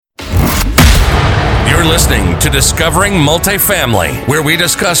You're listening to Discovering Multifamily, where we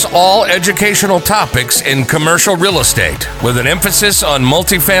discuss all educational topics in commercial real estate with an emphasis on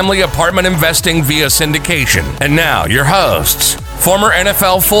multifamily apartment investing via syndication. And now, your hosts, former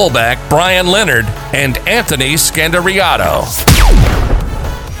NFL fullback Brian Leonard and Anthony Scandariato.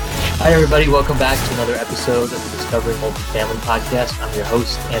 Hi, everybody. Welcome back to another episode of the Discovering Multifamily podcast. I'm your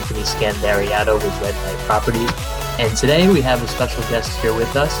host, Anthony Scandariato with Red Knight Properties. And today we have a special guest here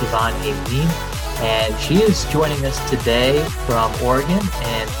with us, Yvonne Aileen. And she is joining us today from Oregon,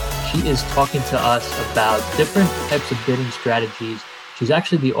 and she is talking to us about different types of bidding strategies. She's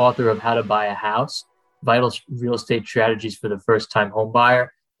actually the author of How to Buy a House, Vital Real Estate Strategies for the First-Time Home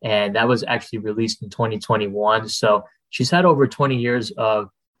Buyer, and that was actually released in 2021. So she's had over 20 years of,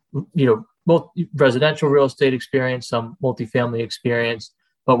 both residential real estate experience, some multifamily experience,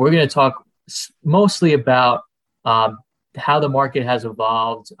 but we're going to talk mostly about how the market has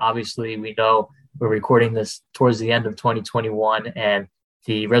evolved. Obviously, we know we're recording this towards the end of 2021, and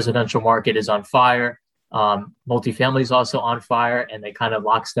the residential market is on fire. Multifamily is also on fire, and they kind of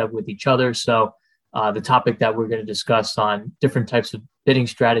lockstep with each other. So the topic that we're going to discuss on different types of bidding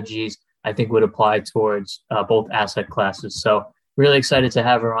strategies, I think would apply towards both asset classes. So really excited to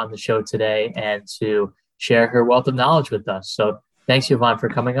have her on the show today and to share her wealth of knowledge with us. So thanks, Yvonne, for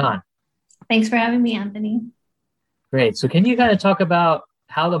coming on. Thanks for having me, Anthony. Great. So can you kind of talk about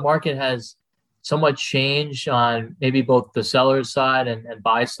how the market has somewhat changed on maybe both the seller's side and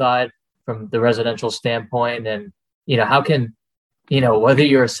buy side from the residential standpoint? And, how can, whether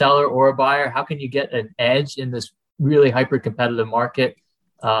you're a seller or a buyer, how can you get an edge in this really hyper competitive market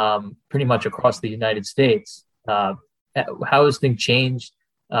pretty much across the United States? How has things changed?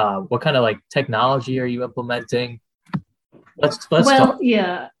 What kind of technology are you implementing? Let's talk.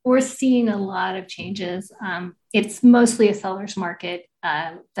 Yeah, we're seeing a lot of changes. It's mostly a seller's market.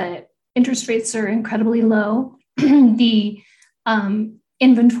 The interest rates are incredibly low. The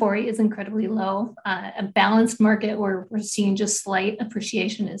inventory is incredibly low. A balanced market where we're seeing just slight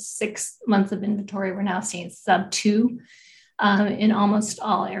appreciation is 6 months of inventory. We're now seeing sub 2 in almost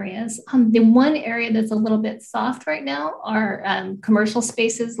all areas. The one area that's a little bit soft right now are commercial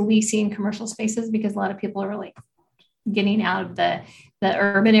spaces, leasing commercial spaces, because a lot of people are getting out of the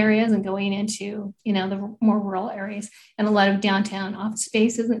urban areas and going into, the more rural areas. And a lot of downtown office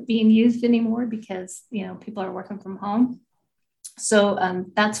space isn't being used anymore because, people are working from home. So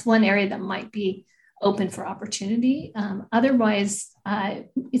that's one area that might be open for opportunity. Otherwise,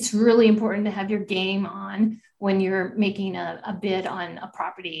 it's really important to have your game on when you're making a bid on a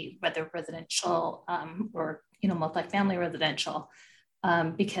property, whether residential or, multifamily residential,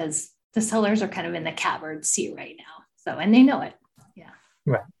 because the sellers are kind of in the catbird seat right now. So, and they know it. Yeah.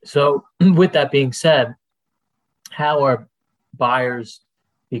 Right. So with that being said, how are buyers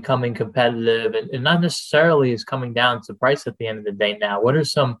becoming competitive and not necessarily is coming down to price at the end of the day now? What are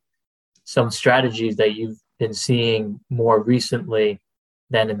some strategies that you've been seeing more recently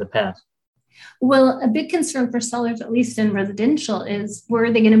than in the past? Well, a big concern for sellers, at least in residential, is where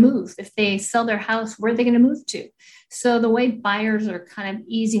are they going to move? If they sell their house, where are they going to move to? So the way buyers are kind of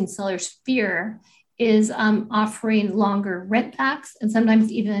easing sellers' fear is offering longer rent backs and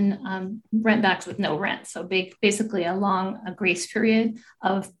sometimes even rent backs with no rent. So basically a grace period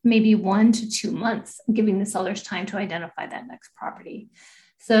of maybe 1 to 2 months, giving the sellers time to identify that next property.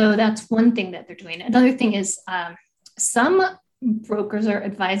 So that's one thing that they're doing. Another thing is some brokers are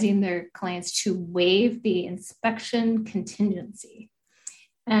advising their clients to waive the inspection contingency.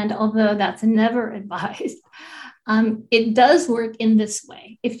 And although that's never advised, it does work in this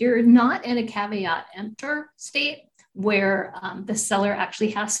way. If you're not in a caveat emptor state where the seller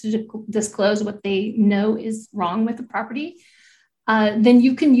actually has to disclose what they know is wrong with the property, then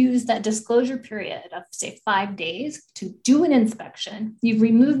you can use that disclosure period of, say, 5 days to do an inspection. You've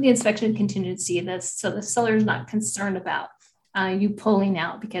removed the inspection contingency, so the seller is not concerned about you pulling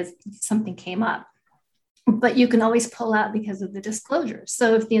out because something came up. But you can always pull out because of the disclosure.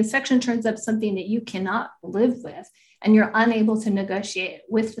 So if the inspection turns up something that you cannot live with and you're unable to negotiate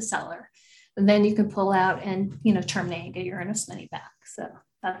with the seller, then you can pull out and terminate and get your earnest money back. So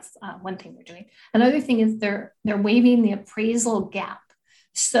that's one thing they're doing. Another thing is they're waiving the appraisal gap.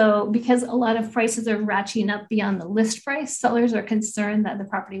 So because a lot of prices are ratcheting up beyond the list price, sellers are concerned that the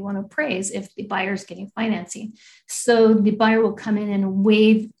property won't appraise if the buyer's getting financing. So the buyer will come in and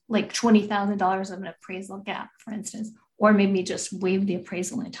waive $20,000 of an appraisal gap, for instance, or maybe just waive the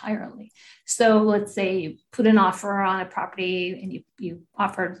appraisal entirely. So let's say you put an offer on a property and you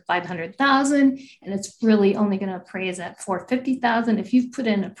offered $500,000 and it's really only going to appraise at $450,000. If you've put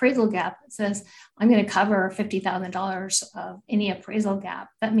in an appraisal gap that says, I'm going to cover $50,000 of any appraisal gap,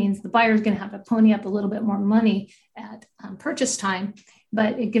 that means the buyer is going to have to pony up a little bit more money at purchase time,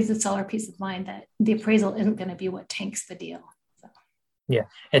 but it gives the seller peace of mind that the appraisal isn't going to be what tanks the deal. Yeah,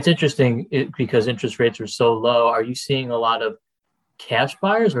 it's interesting because interest rates are so low. Are you seeing a lot of cash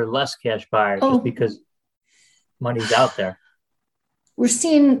buyers or less cash buyers just because money's out there? We're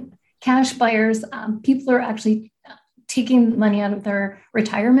seeing cash buyers. People are actually taking money out of their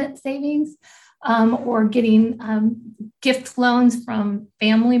retirement savings or getting gift loans from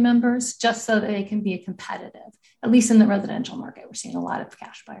family members just so that they can be competitive. At least in the residential market, we're seeing a lot of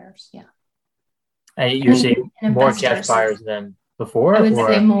cash buyers. Yeah. And you're seeing more cash buyers than before? I would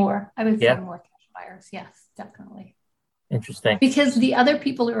say more. I would say more cash buyers. Yes, definitely. Interesting. Because the other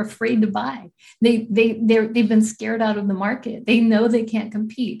people are afraid to buy. They've been scared out of the market. They know they can't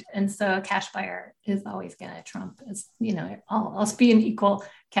compete, and so a cash buyer is always going to trump. As all else being equal,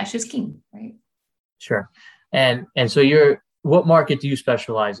 cash is king, right? Sure. And so what market do you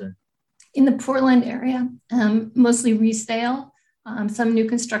specialize in? In the Portland area, mostly resale, some new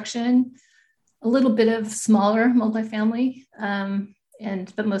construction. A little bit of smaller multifamily,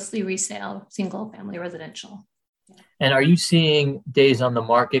 but mostly resale, single family residential. Yeah. And are you seeing days on the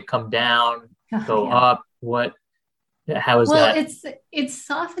market come down, go up? How is that? Well, it's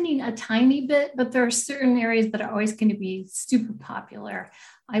softening a tiny bit, but there are certain areas that are always going to be super popular.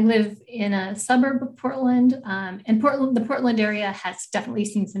 I live in a suburb of Portland, and the Portland area has definitely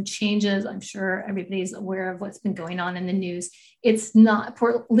seen some changes. I'm sure everybody's aware of what's been going on in the news. It's not,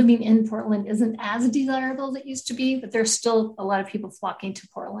 living in Portland isn't as desirable as it used to be, but there's still a lot of people flocking to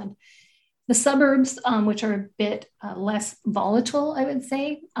Portland. The suburbs, which are a bit less volatile, I would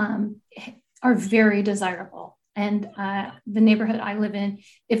say, are very desirable. And the neighborhood I live in,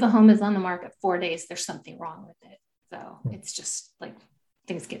 if a home is on the market 4 days, there's something wrong with it. So it's just like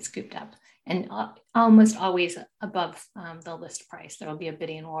things get scooped up, and almost always above the list price. There'll be a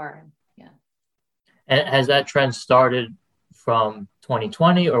bidding war. And has that trend started from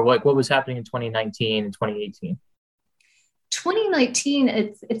 2020, or what was happening in 2019 and 2018? 2019,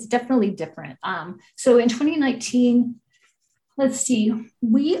 it's definitely different. So in 2019, let's see,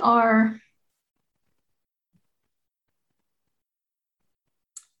 I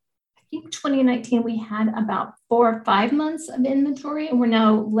think 2019, we had about 4 or 5 months of inventory, and we're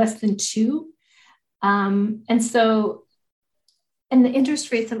now less than 2. And the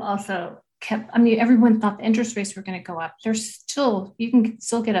interest rates have also everyone thought the interest rates were going to go up. You can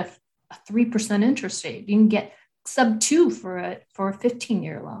still get a 3% interest rate. You can get sub 2 for a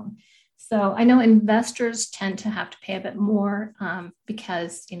 15-year loan. So I know investors tend to have to pay a bit more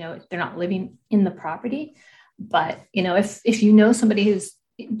because, they're not living in the property. But, if you know somebody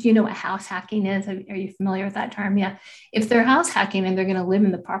do you know what house hacking is? Are you familiar with that term? Yeah. If they're house hacking and they're going to live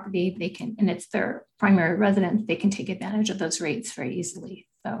in the property, and it's their primary residence, they can take advantage of those rates very easily.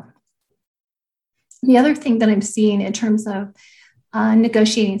 So the other thing that I'm seeing in terms of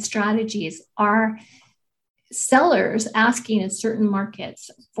negotiating strategies are sellers asking in certain markets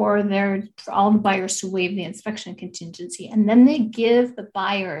for all the buyers to waive the inspection contingency. And then they give the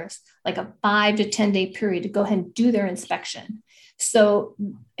buyers like a 5 to 10 day period to go ahead and do their inspection. So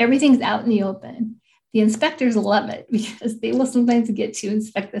everything's out in the open. The inspectors love it because they will sometimes get to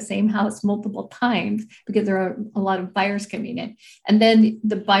inspect the same house multiple times because there are a lot of buyers coming in. And then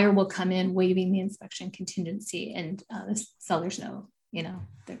the buyer will come in waiving the inspection contingency, and the sellers know,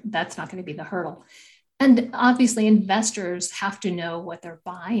 that's not going to be the hurdle. And obviously investors have to know what they're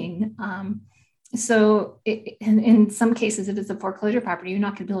buying. So in some cases, if it's a foreclosure property, you're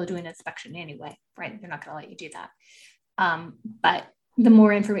not going to be able to do an inspection anyway, right? They're not going to let you do that. But the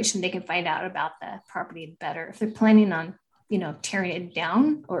more information they can find out about the property, the better. If they're planning on, tearing it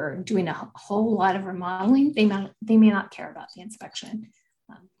down or doing a whole lot of remodeling, they may not care about the inspection.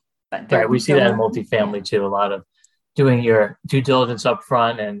 But right, we see that in multifamily too. A lot of doing your due diligence up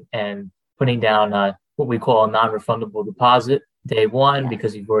front and putting down what we call a non-refundable deposit day one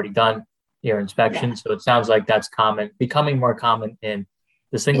because you've already done your inspection. Yeah. So it sounds like that's becoming more common in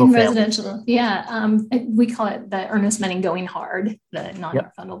the single family. Residential. Yeah. We call it the earnest money going hard, the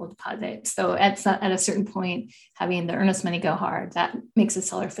non-refundable deposit. So at a certain point, having the earnest money go hard, that makes the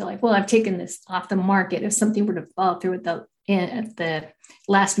seller feel like, well, I've taken this off the market. If something were to fall through at the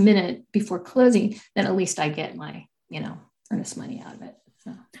last minute before closing, then at least I get my, earnest money out of it.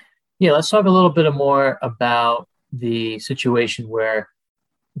 So. Yeah. Let's talk a little bit more about the situation where,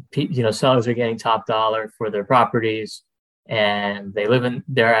 sellers are getting top dollar for their properties. and they live in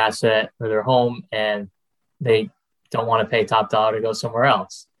their asset or their home, and they don't want to pay top dollar to go somewhere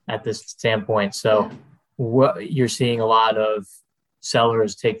else at this standpoint. So what you're seeing a lot of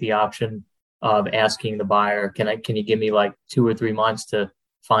sellers take the option of asking the buyer, can you give me like 2 or 3 months to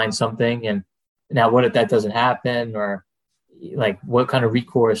find something? And now what if that doesn't happen? Or like, what kind of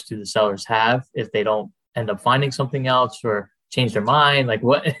recourse do the sellers have if they don't end up finding something else or change their mind? Like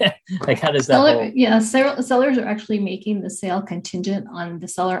what, like how does that sellers are actually making the sale contingent on the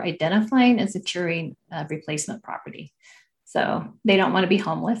seller identifying and securing a replacement property. So they don't want to be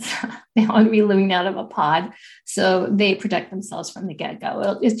homeless. They don't want to be living out of a pod. So they protect themselves from the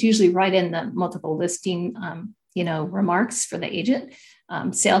get-go. It's usually right in the multiple listing, remarks for the agent.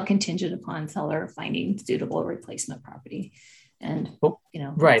 Sale contingent upon seller finding suitable replacement property. And,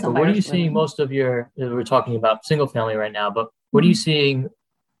 right. But what are you seeing most of we're talking about single family right now, but what are you seeing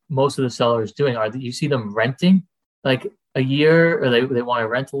most of the sellers doing? You see them renting like a year, or they want to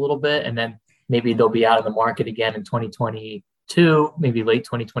rent a little bit, and then maybe they'll be out of the market again in 2022, maybe late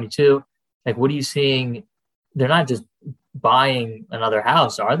 2022. Like, what are you seeing? They're not just buying another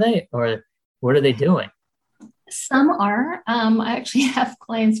house, are they? Or what are they doing? Some are. I actually have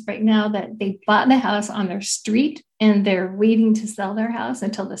clients right now that they bought the house on their street and they're waiting to sell their house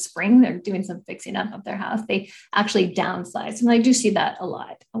until the spring. They're doing some fixing up of their house. They actually downsize. And I do see that a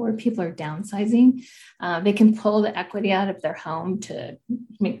lot where people are downsizing. They can pull the equity out of their home to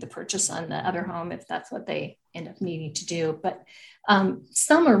make the purchase on the other home if that's what they end up needing to do. But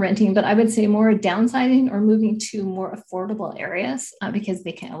some are renting, but I would say more downsizing or moving to more affordable areas because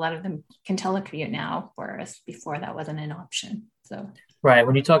a lot of them can telecommute now, whereas before that wasn't an option. So right.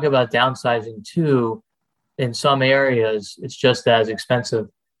 When you talk about downsizing too, in some areas, it's just as expensive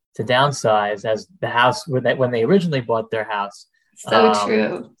to downsize as the house when they originally bought their house. So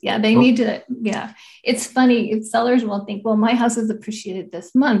true. Yeah, they need to. Yeah, it's funny. Sellers will think, well, my house is appreciated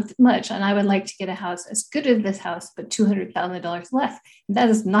this month much, and I would like to get a house as good as this house, but $200,000 less. That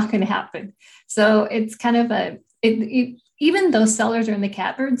is not going to happen. So it's kind of even though sellers are in the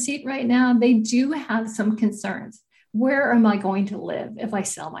catbird seat right now, they do have some concerns. Where am I going to live if I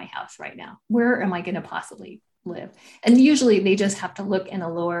sell my house right now? Where am I going to possibly live? And usually they just have to look in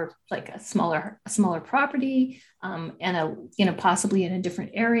a lower, like a smaller property, and possibly in a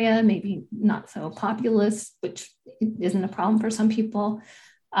different area, maybe not so populous, which isn't a problem for some people.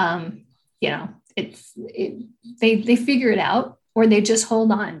 They figure it out, or they just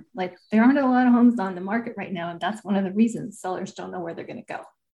hold on. Like, there aren't a lot of homes on the market right now, and that's one of the reasons sellers don't know where they're going to go.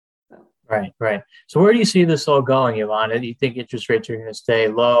 So. Right. So where do you see this all going, Ivana? Do you think interest rates are going to stay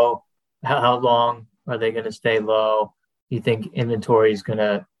low? How long are they going to stay low? Do you think inventory is going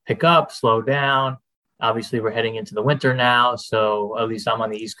to pick up, slow down? Obviously, we're heading into the winter now, so at least I'm on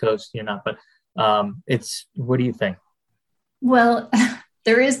the East Coast, you're not. But what do you think? Well,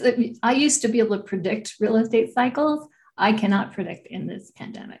 I used to be able to predict real estate cycles. I cannot predict in this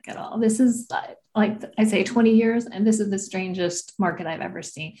pandemic at all. This is, like I say, 20 years, and this is the strangest market I've ever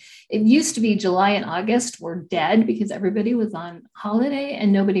seen. It used to be July and August were dead because everybody was on holiday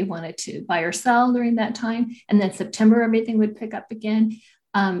and nobody wanted to buy or sell during that time. And then September, everything would pick up again.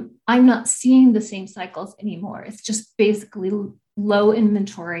 I'm not seeing the same cycles anymore. It's just basically low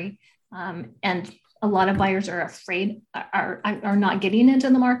inventory, and a lot of buyers are afraid, are not getting into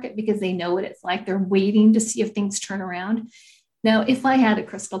the market because they know what it's like. They're waiting to see if things turn around. Now, if I had a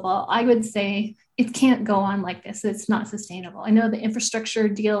crystal ball, I would say it can't go on like this. It's not sustainable. I know the infrastructure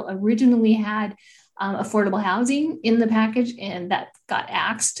deal originally had affordable housing in the package, and that got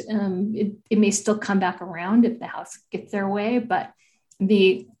axed. It may still come back around if the House gets their way, but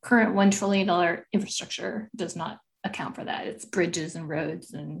the current $1 trillion infrastructure does not account for that. It's bridges and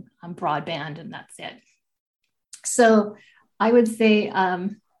roads and broadband, and that's it. So I would say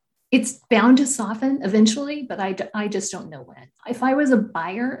it's bound to soften eventually, but I just don't know when. If I was a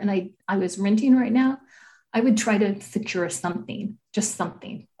buyer and I was renting right now, I would try to secure something, just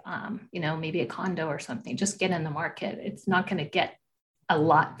something, maybe a condo or something, just get in the market. It's not going to get a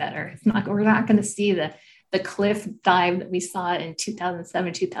lot better. We're not going to see the cliff dive that we saw in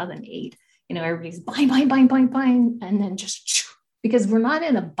 2007, 2008. Everybody's buying, and then just, because we're not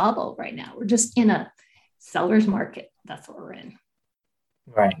in a bubble right now. We're just in a seller's market. That's what we're in.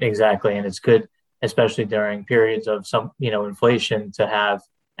 Right, exactly. And it's good, especially during periods of some, inflation, to have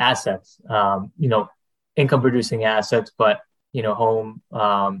assets, income producing assets, but, home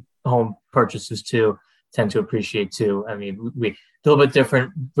purchases too tend to appreciate too. I mean, we a little bit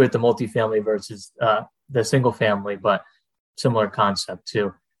different with the multifamily versus the single family, but similar concept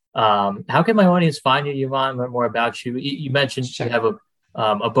too. How can my audience find you, Yvonne, learn more about you? You mentioned you have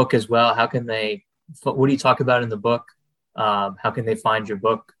a book as well. What do you talk about in the book? How can they find your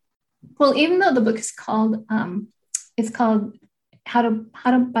book? Well, even though the book is called How to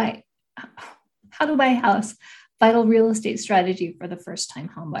Buy a House, Vital Real Estate Strategy for the First-Time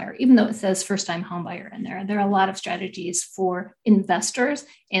Homebuyer. Even though it says first-time homebuyer in there are a lot of strategies for investors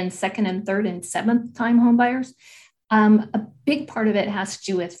and second and third and seventh time homebuyers. A big part of it has to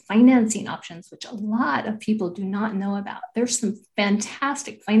do with financing options, which a lot of people do not know about. There's some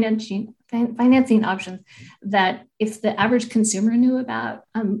fantastic financing options that if the average consumer knew about,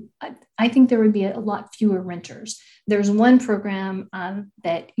 I think there would be a lot fewer renters. There's one program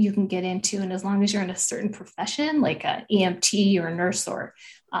that you can get into, and as long as you're in a certain profession, like an EMT or a nurse or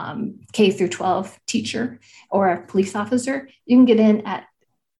K through 12 teacher or a police officer, you can get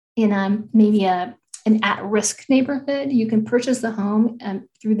in maybe an at-risk neighborhood. You can purchase the home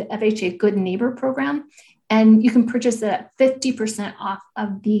through the FHA Good Neighbor program, and you can purchase it at 50% off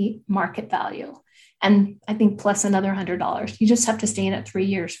of the market value. And I think plus another $100. You just have to stay in it 3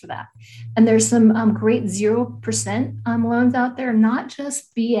 years for that. And there's some great 0% loans out there, not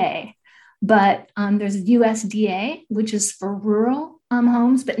just VA, but there's USDA, which is for rural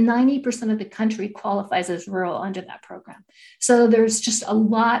homes, but 90% of the country qualifies as rural under that program. So there's just a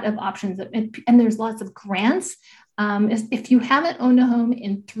lot of options, and there's lots of grants. If you haven't owned a home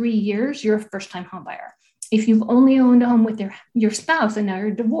in 3 years, you're a first-time home buyer. If you've only owned a home with your spouse and now you're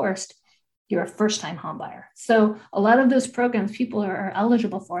divorced, you're a first-time home buyer. So a lot of those programs people are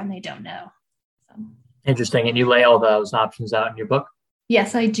eligible for and they don't know. So. Interesting. And you lay all those options out in your book?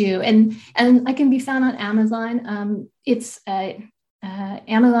 Yes, I do. And I can be found on Amazon. It's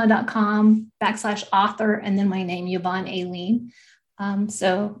Amazon.com/author and then my name, Yvonne Aileen. And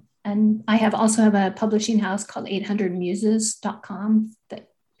I also have a publishing house called 800muses.com that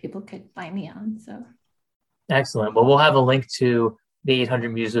people could find me on. So excellent. Well, we'll have a link to the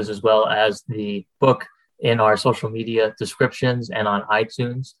 800 Muses as well as the book in our social media descriptions and on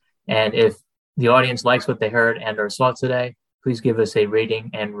iTunes. And if the audience likes what they heard and or saw today, please give us a rating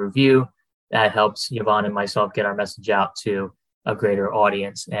and review. That helps Yvonne and myself get our message out to a greater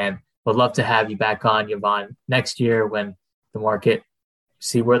audience. And would love to have you back on, Yvonne, next year when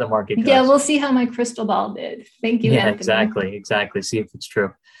see where the market goes. Yeah, we'll see how my crystal ball did. Thank you, Anthony. Exactly. See if it's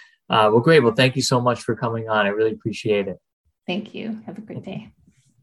true. Well, great. Well, thank you so much for coming on. I really appreciate it. Thank you. Have a great day.